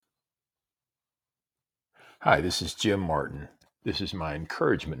Hi, this is Jim Martin. This is my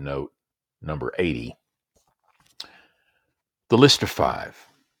encouragement note, number 80. The list of five.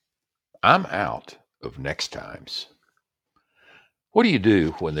 I'm out of next times. What do you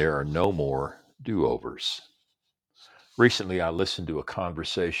do when there are no more do overs? Recently, I listened to a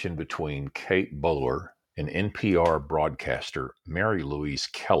conversation between Kate Bowler and NPR broadcaster Mary Louise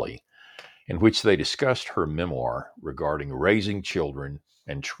Kelly, in which they discussed her memoir regarding raising children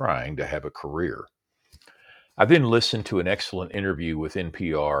and trying to have a career. I then listened to an excellent interview with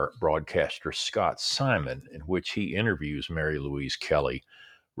NPR broadcaster Scott Simon, in which he interviews Mary Louise Kelly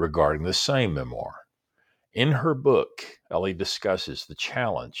regarding the same memoir. In her book, Ellie discusses the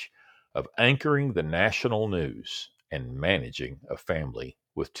challenge of anchoring the national news and managing a family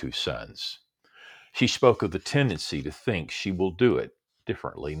with two sons. She spoke of the tendency to think she will do it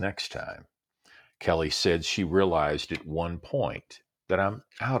differently next time. Kelly said she realized at one point that I'm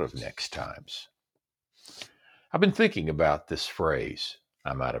out of next times. I've been thinking about this phrase,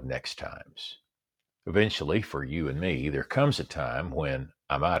 I'm out of next times. Eventually, for you and me, there comes a time when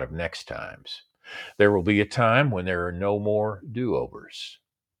I'm out of next times. There will be a time when there are no more do overs.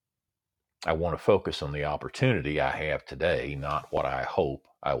 I want to focus on the opportunity I have today, not what I hope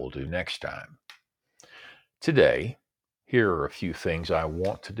I will do next time. Today, here are a few things I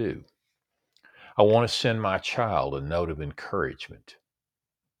want to do. I want to send my child a note of encouragement.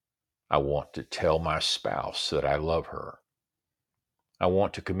 I want to tell my spouse that I love her. I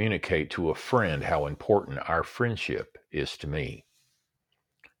want to communicate to a friend how important our friendship is to me.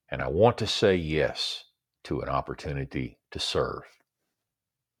 And I want to say yes to an opportunity to serve.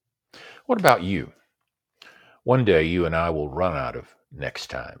 What about you? One day you and I will run out of next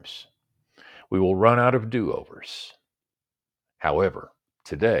times. We will run out of do-overs. However,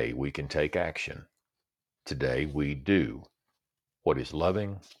 today we can take action. Today we do what is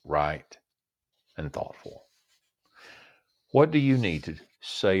loving, right, and thoughtful. What do you need to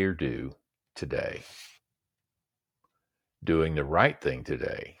say or do today? Doing the right thing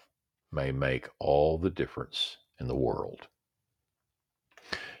today may make all the difference in the world.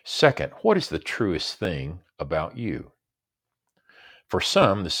 Second, what is the truest thing about you? For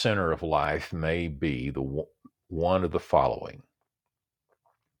some, the center of life may be one of the following.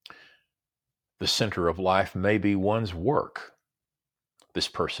 The center of life may be one's work. This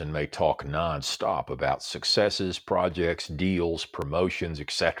person may talk nonstop about successes, projects, deals, promotions,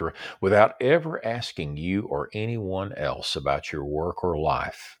 etc., without ever asking you or anyone else about your work or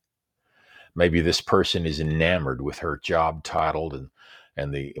life. Maybe this person is enamored with her job title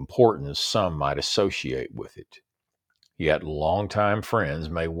and the importance some might associate with it. Yet longtime friends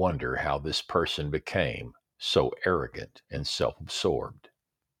may wonder how this person became so arrogant and self absorbed.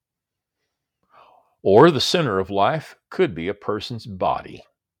 Or the center of life could be a person's body.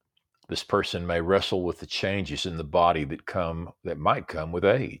 This person may wrestle with the changes in the body that might come with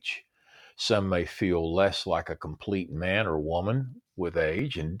age. Some may feel less like a complete man or woman with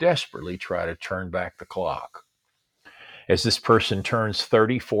age and desperately try to turn back the clock. As this person turns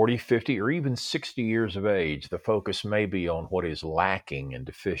 30, 40, 50, or even 60 years of age, the focus may be on what is lacking and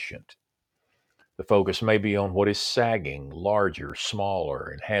deficient. The focus may be on what is sagging, larger, smaller,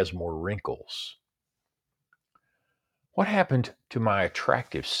 and has more wrinkles. What happened to my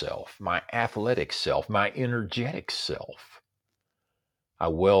attractive self, my athletic self, my energetic self? I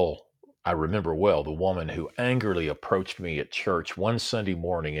remember well the woman who angrily approached me at church one Sunday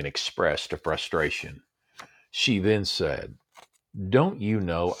morning and expressed a frustration. She then said, "Don't you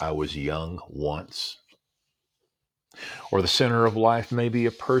know I was young once?" Or the center of life may be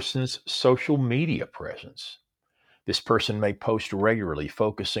a person's social media presence. This person may post regularly,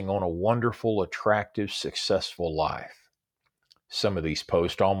 focusing on a wonderful, attractive, successful life. Some of these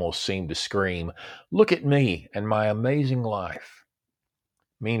posts almost seem to scream, "Look at me and my amazing life."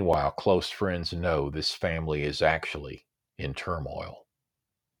 Meanwhile, close friends know this family is actually in turmoil.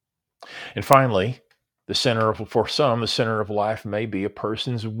 And finally, for some, the center of life may be a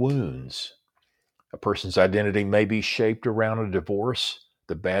person's wounds. A person's identity may be shaped around a divorce,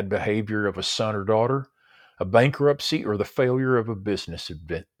 the bad behavior of a son or daughter, a bankruptcy, or the failure of a business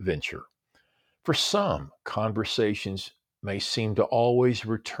venture. For some, conversations may seem to always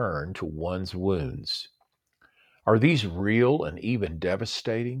return to one's wounds. Are these real and even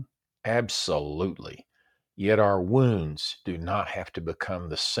devastating? Absolutely. Yet our wounds do not have to become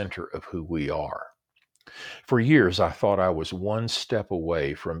the center of who we are. For years, I thought I was one step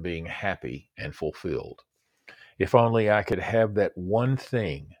away from being happy and fulfilled. If only I could have that one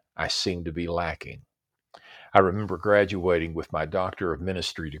thing I seemed to be lacking. I remember graduating with my Doctor of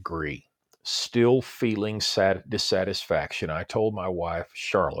Ministry degree. Still feeling dissatisfaction, I told my wife,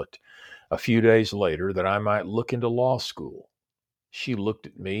 Charlotte, A few days later, that I might look into law school. She looked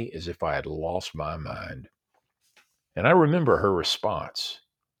at me as if I had lost my mind. And I remember her response.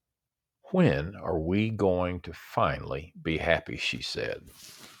 When are we going to finally be happy? She said.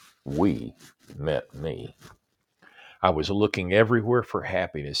 We meant me. I was looking everywhere for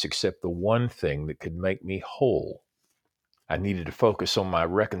happiness except the one thing that could make me whole. I needed to focus on my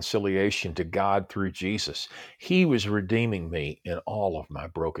reconciliation to God through Jesus. He was redeeming me in all of my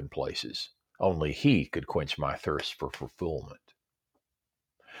broken places. Only He could quench my thirst for fulfillment.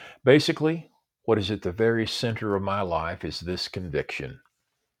 Basically, what is at the very center of my life is this conviction.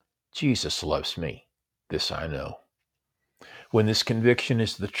 Jesus loves me. This I know. When this conviction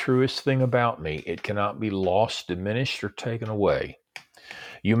is the truest thing about me, it cannot be lost, diminished, or taken away.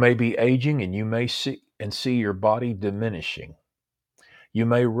 You may be aging and you may see your body diminishing. You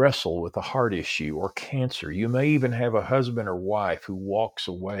may wrestle with a heart issue or cancer. You may even have a husband or wife who walks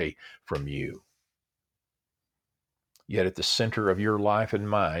away from you. Yet at the center of your life and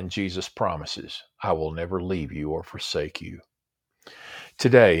mine, Jesus promises, I will never leave you or forsake you.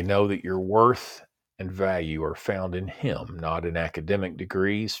 Today, know that your worth and value are found in Him, not in academic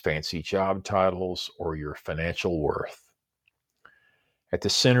degrees, fancy job titles, or your financial worth. At the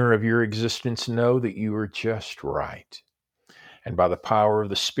center of your existence, know that you are just right. And by the power of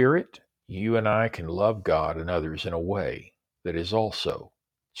the Spirit, you and I can love God and others in a way that is also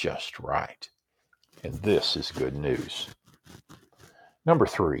just right. And this is good news. Number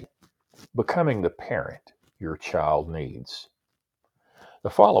 3, becoming the parent your child needs. The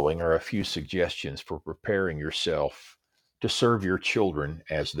following are a few suggestions for preparing yourself to serve your children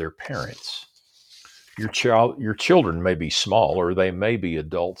as their parents. Your children may be small or they may be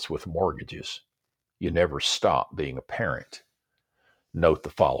adults with mortgages. You never stop being a parent. Note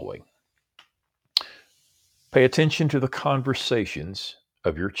the following. Pay attention to the conversations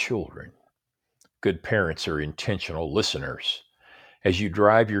of your children. Good parents are intentional listeners. As you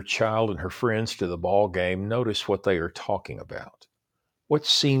drive your child and her friends to the ball game, notice what they are talking about. What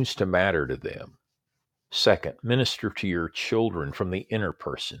seems to matter to them? Second, minister to your children from the inner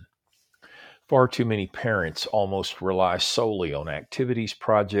person. Far too many parents almost rely solely on activities,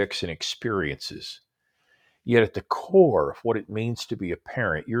 projects, and experiences. Yet at the core of what it means to be a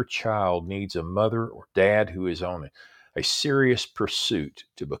parent, your child needs a mother or dad who is on a serious pursuit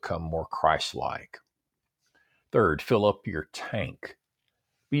to become more Christ-like. Third, fill up your tank.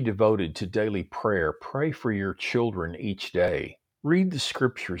 Be devoted to daily prayer. Pray for your children each day. Read the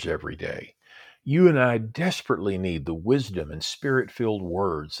scriptures every day. You and I desperately need the wisdom and spirit-filled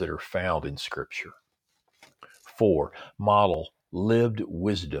words that are found in Scripture. 4, model lived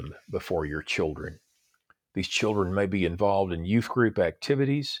wisdom before your children. These children may be involved in youth group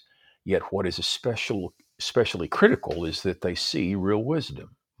activities, yet what is especially critical is that they see real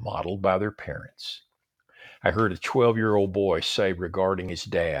wisdom modeled by their parents. I heard a 12-year-old boy say regarding his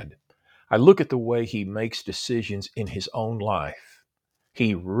dad, I look at the way he makes decisions in his own life.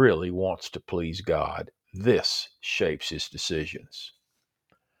 He really wants to please God. This shapes his decisions.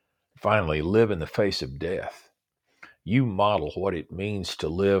 Finally, live in the face of death. You model what it means to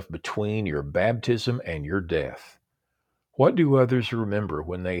live between your baptism and your death. What do others remember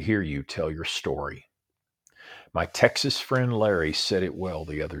when they hear you tell your story? My Texas friend Larry said it well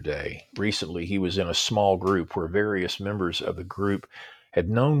the other day. Recently, he was in a small group where various members of the group had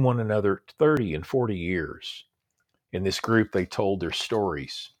known one another 30 and 40 years. In this group, they told their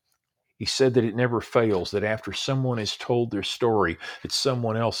stories. He said that it never fails that after someone has told their story, that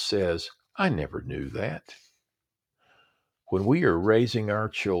someone else says, I never knew that. When we are raising our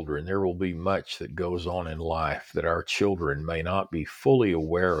children, there will be much that goes on in life that our children may not be fully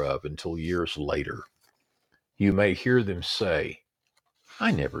aware of until years later. You may hear them say,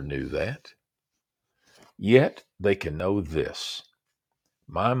 I never knew that. Yet they can know this.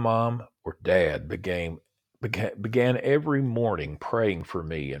 My mom or dad began every morning praying for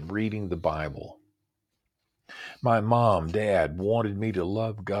me and reading the Bible. My mom, dad wanted me to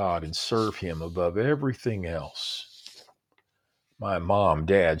love God and serve Him above everything else. My mom,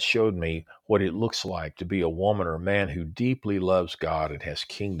 dad showed me what it looks like to be a woman or man who deeply loves God and has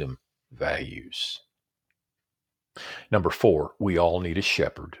kingdom values. Number 4, we all need a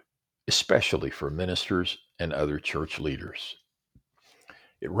shepherd, especially for ministers and other church leaders.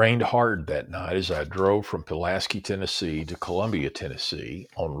 It rained hard that night as I drove from Pulaski, Tennessee to Columbia, Tennessee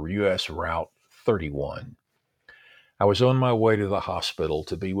on U.S. Route 31. I was on my way to the hospital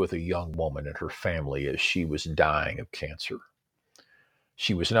to be with a young woman and her family as she was dying of cancer.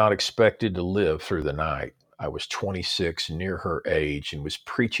 She was not expected to live through the night. I was 26, near her age, and was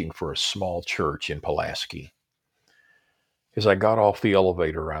preaching for a small church in Pulaski. As I got off the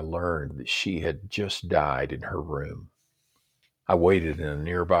elevator, I learned that she had just died in her room. I waited in a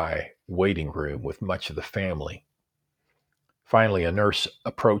nearby waiting room with much of the family. Finally, a nurse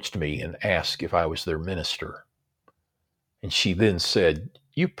approached me and asked if I was their minister. And she then said,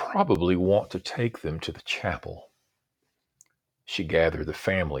 "You probably want to take them to the chapel." She gathered the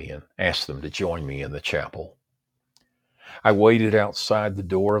family and asked them to join me in the chapel. I waited outside the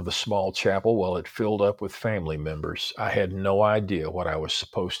door of the small chapel while it filled up with family members. I had no idea what I was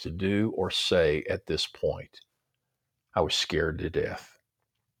supposed to do or say at this point. I was scared to death.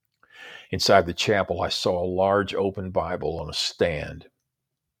 Inside the chapel, I saw a large open Bible on a stand.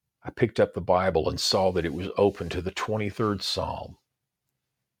 I picked up the Bible and saw that it was open to the 23rd Psalm.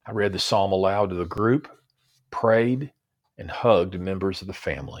 I read the psalm aloud to the group, prayed, and hugged members of the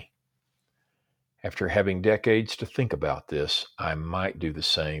family. After having decades to think about this, I might do the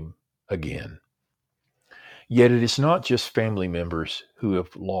same again. Yet it is not just family members who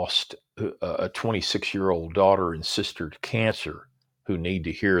have lost a 26-year-old daughter and sister to cancer who need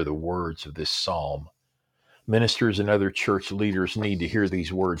to hear the words of this psalm. Ministers and other church leaders need to hear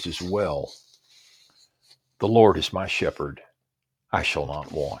these words as well. The Lord is my shepherd, I shall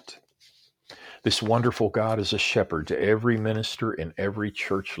not want. This wonderful God is a shepherd to every minister and every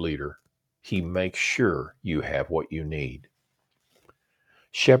church leader. He makes sure you have what you need.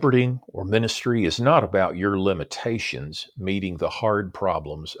 Shepherding or ministry is not about your limitations meeting the hard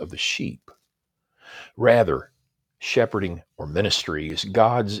problems of the sheep. Rather, shepherding or ministry is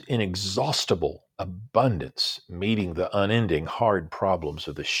God's inexhaustible abundance meeting the unending hard problems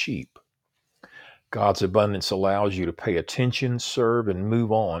of the sheep. God's abundance allows you to pay attention, serve, and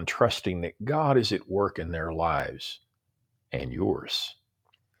move on, trusting that God is at work in their lives and yours.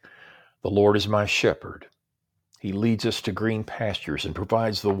 The Lord is my shepherd. He leads us to green pastures and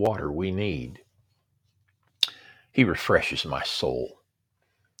provides the water we need. He refreshes my soul.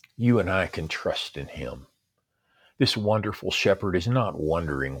 You and I can trust in him. This wonderful shepherd is not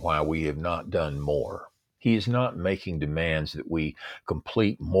wondering why we have not done more. He is not making demands that we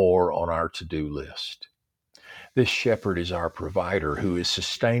complete more on our to-do list. This shepherd is our provider who is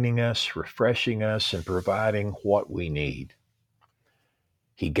sustaining us, refreshing us, and providing what we need.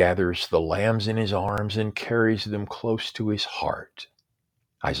 He gathers the lambs in his arms and carries them close to his heart.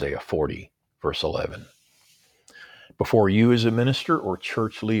 Isaiah 40, verse 11. Before you as a minister or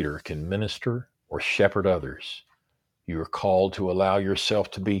church leader can minister or shepherd others, you are called to allow yourself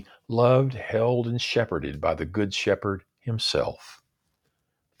to be loved, held, and shepherded by the Good Shepherd himself.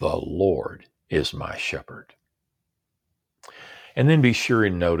 The Lord is my shepherd. And then be sure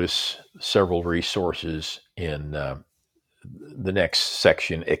and notice several resources in the next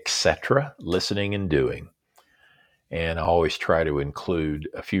section, etc., listening and doing. And I always try to include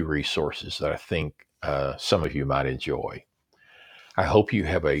a few resources that I think some of you might enjoy. I hope you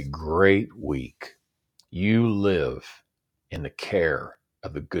have a great week. You live in the care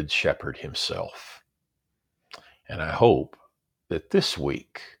of the Good Shepherd himself. And I hope that this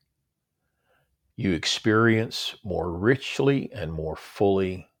week you experience more richly and more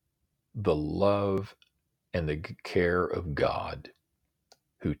fully the love and the care of God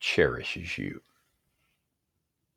who cherishes you.